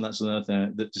quotes, and that's another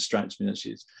thing that distracts me.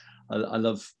 Actually, I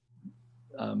love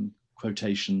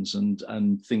quotations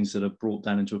and things that are brought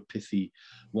down into a pithy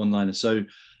one-liner. So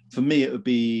for me, it would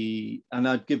be, and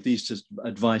I'd give these to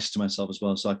advice to myself as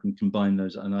well, so I can combine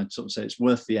those. And I'd sort of say it's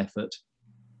worth the effort,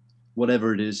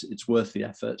 whatever it is. It's worth the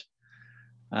effort.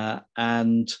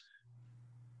 And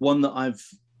one that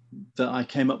I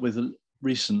came up with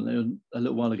recently, a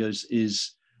little while ago,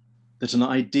 is that an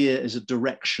idea is a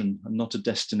direction and not a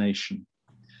destination.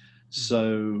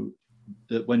 So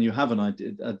that when you have an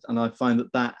idea, and I find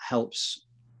that helps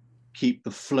keep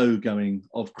the flow going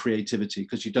of creativity,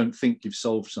 because you don't think you've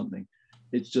solved something.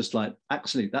 It's just like,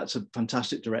 actually, that's a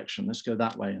fantastic direction. Let's go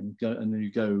that way, and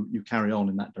then you carry on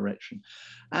in that direction.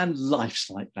 And life's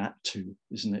like that too,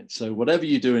 isn't it? So whatever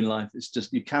you do in life, it's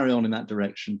just you carry on in that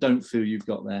direction. Don't feel you've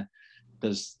got there,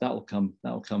 because that'll come.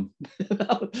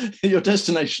 Your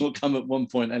destination will come at one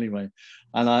point anyway.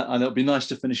 And it'll be nice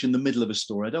to finish in the middle of a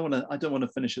story. I don't want to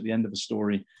finish at the end of a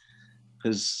story,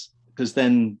 because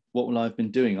then what will I have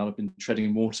been doing? I'll have been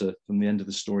treading water from the end of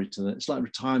the story to it's like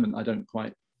retirement.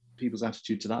 People's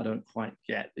attitude to that, I don't quite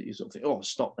get, that you sort of think, oh,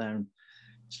 stop there. And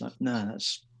it's like, no,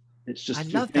 it's just. I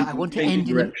love that. I want to end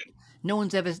in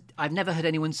I've never heard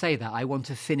anyone say that. I want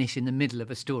to finish in the middle of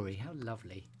a story. How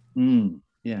lovely.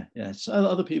 Yeah. So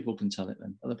other people can tell it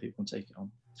then. Other people can take it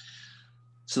on.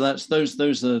 So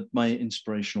those are my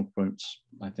inspirational quotes,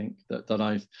 I think, that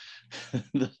I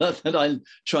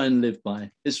try and live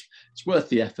by. It's worth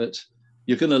the effort.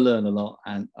 You're going to learn a lot,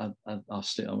 and I'll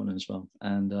stick on as well.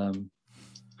 And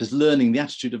because the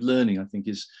attitude of learning, I think,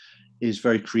 is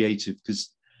very creative, because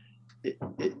it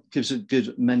gives a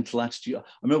good mental attitude. I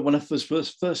remember when I was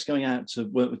first going out to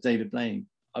work with David Blane,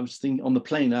 I was thinking on the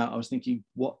plane out, I was thinking,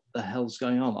 what the hell's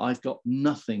going on? I've got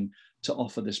nothing to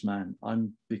offer this man.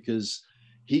 Because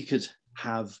he could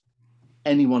have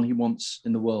anyone he wants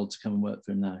in the world to come and work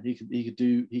for him now. He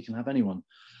can have anyone.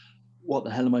 What the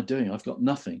hell am I doing? I've got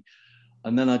nothing.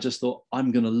 And then I just thought,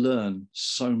 I'm going to learn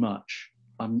so much.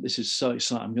 This is so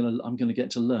exciting. I'm going to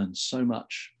get to learn so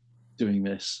much doing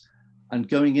this. And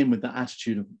going in with that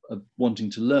attitude of wanting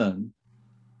to learn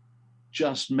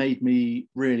just made me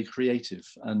really creative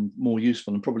and more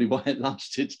useful, and probably why it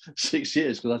lasted 6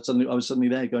 years, because I was suddenly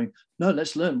there going, no,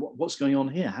 let's learn what's going on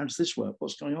here. How does this work?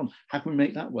 What's going on? How can we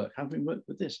make that work? How can we work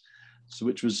with this? So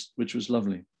which was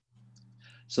lovely.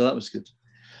 So that was good.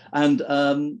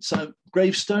 And so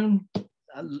gravestone,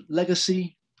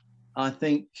 legacy, I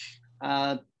think,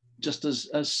 just as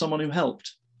someone who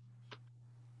helped.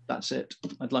 That's it.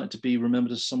 I'd like to be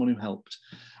remembered as someone who helped.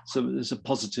 So there's a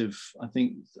positive, I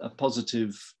think,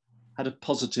 had a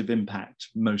positive impact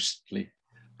mostly.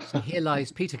 So here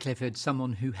lies Peter Clifford,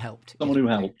 someone who helped. Someone who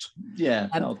helped. Yeah.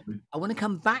 I want to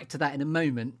come back to that in a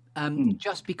moment.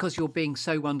 Just because you're being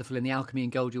so wonderful in the alchemy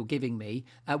and gold you're giving me,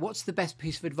 what's the best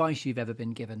piece of advice you've ever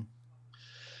been given?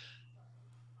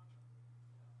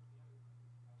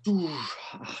 Ooh,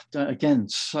 again,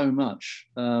 so much.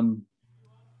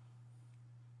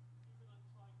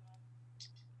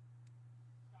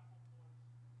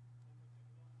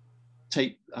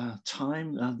 Take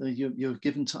time. You're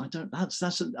given time.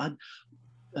 That's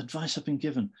advice I've been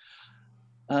given.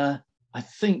 I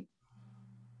think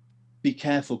be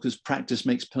careful, because practice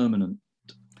makes permanent.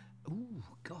 Oh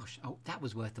gosh! Oh, that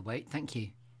was worth the wait. Thank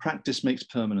you. Practice makes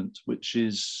permanent, which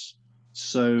is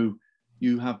so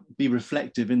you be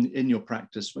reflective in your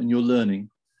practice when you're learning,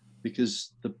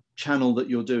 because the channel that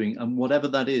you're doing, and whatever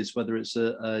that is, whether it's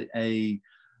a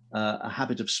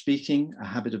habit of speaking, a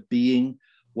habit of being,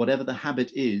 whatever the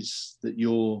habit is that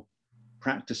you're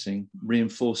practicing,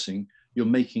 reinforcing, you're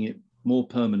making it more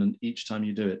permanent each time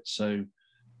you do it. So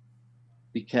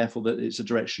be careful that it's a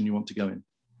direction you want to go in,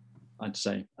 I'd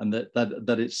say, and that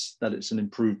it's an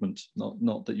improvement,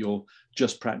 not that you're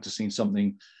just practicing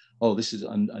something. Oh, this is,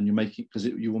 and you make it, because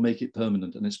you will make it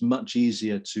permanent, and it's much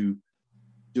easier to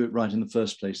do it right in the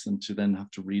first place than to then have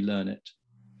to relearn it.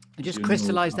 And just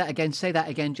crystallize that again. Say that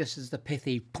again, just as the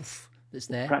pithy poof that's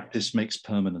there. Practice makes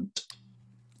permanent.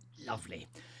 Lovely.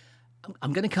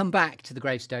 I'm going to come back to the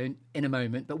gravestone in a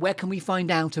moment, but where can we find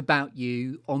out about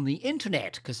you on the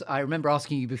internet? Because I remember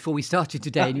asking you before we started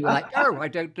today, and you were like, "Oh, I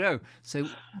don't know." So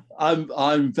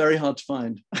I'm very hard to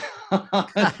find.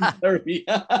 I've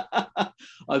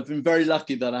been very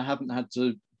lucky that I haven't had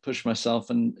to push myself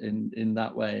in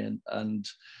that way, and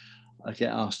I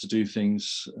get asked to do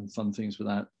things and fun things with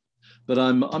that. But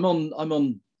I'm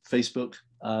on Facebook,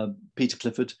 Peter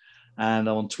Clifford, and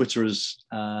I'm on Twitter as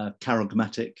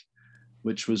Carogmatic,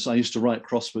 which was, I used to write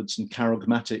crosswords, and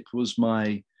Carogmatic was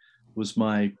my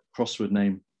crossword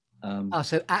name.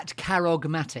 So at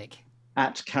Carogmatic.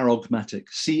 At Carogmatic,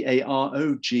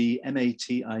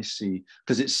 Carogmatic,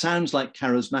 because it sounds like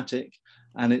charismatic,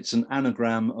 and it's an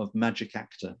anagram of magic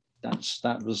actor.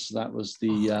 That was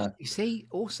the you see,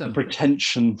 awesome, the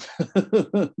pretension,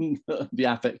 the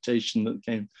affectation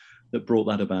that brought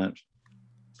that about.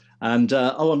 And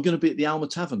I'm going to be at the Alma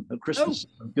Tavern at Christmas.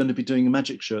 I'm going to be doing a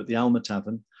magic show at the Alma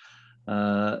Tavern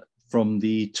from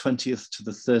the 20th to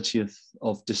the 30th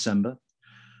of December.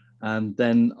 And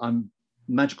then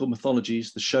Magical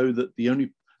Mythologies, the show that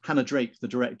Hannah Drake, the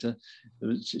director,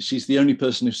 she's the only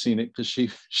person who's seen it, because she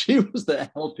was there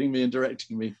helping me and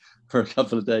directing me for a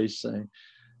couple of days. So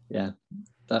yeah,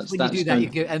 that's when you do that, you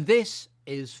go, and this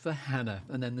is for Hannah,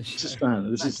 and then the show. Just for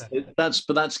Hannah.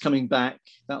 That's coming back.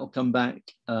 That'll come back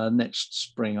next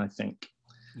spring, I think.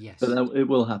 Yes, but it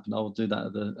will happen. I will do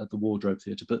that at the Wardrobe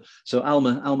Theatre. But so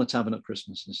Alma Tavern at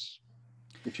Christmas is,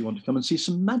 if you want to come and see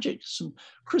some magic, some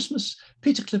Christmas,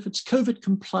 Peter Clifford's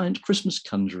COVID-compliant Christmas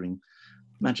conjuring.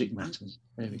 Magic matters.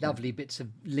 Lovely bits of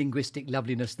linguistic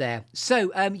loveliness there.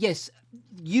 So, yes,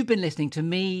 you've been listening to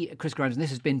me, Chris Grimes, and this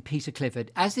has been Peter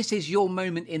Clifford. As this is your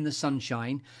moment in the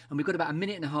sunshine, and we've got about a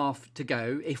minute and a half to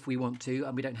go if we want to,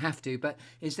 and we don't have to, but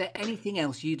is there anything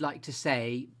else you'd like to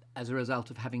say as a result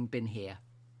of having been here?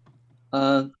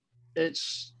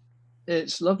 It's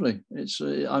lovely. It's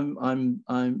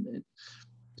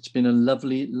been a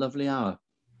lovely hour,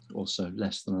 or so,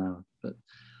 less than an hour, but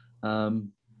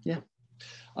yeah.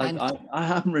 I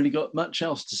haven't really got much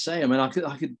else to say. I mean, I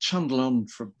could chundle on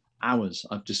for hours,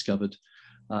 I've discovered.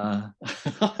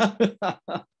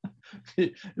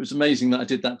 It was amazing that I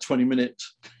did that 20-minute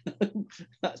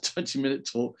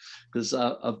talk, because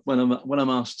when I'm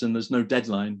asked and there's no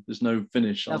deadline, there's no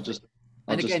finish,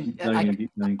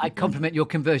 I compliment your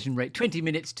conversion rate, 20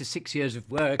 minutes to 6 years of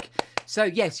work. So,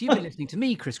 yes, you've been listening to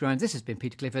me, Chris Grimes. This has been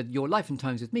Peter Clifford, Your Life and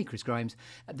Times with me, Chris Grimes.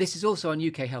 This is also on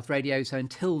UK Health Radio. So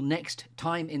until next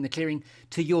time in the clearing,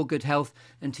 to your good health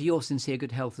and to your sincere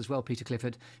good health as well, Peter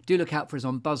Clifford. Do look out for us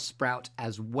on Buzzsprout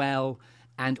as well.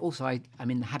 And also,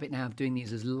 I'm in the habit now of doing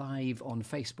these as live on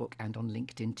Facebook and on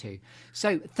LinkedIn too.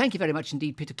 So thank you very much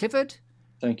indeed, Peter Clifford.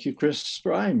 Thank you, Chris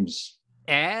Grimes.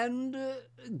 And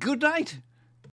good night.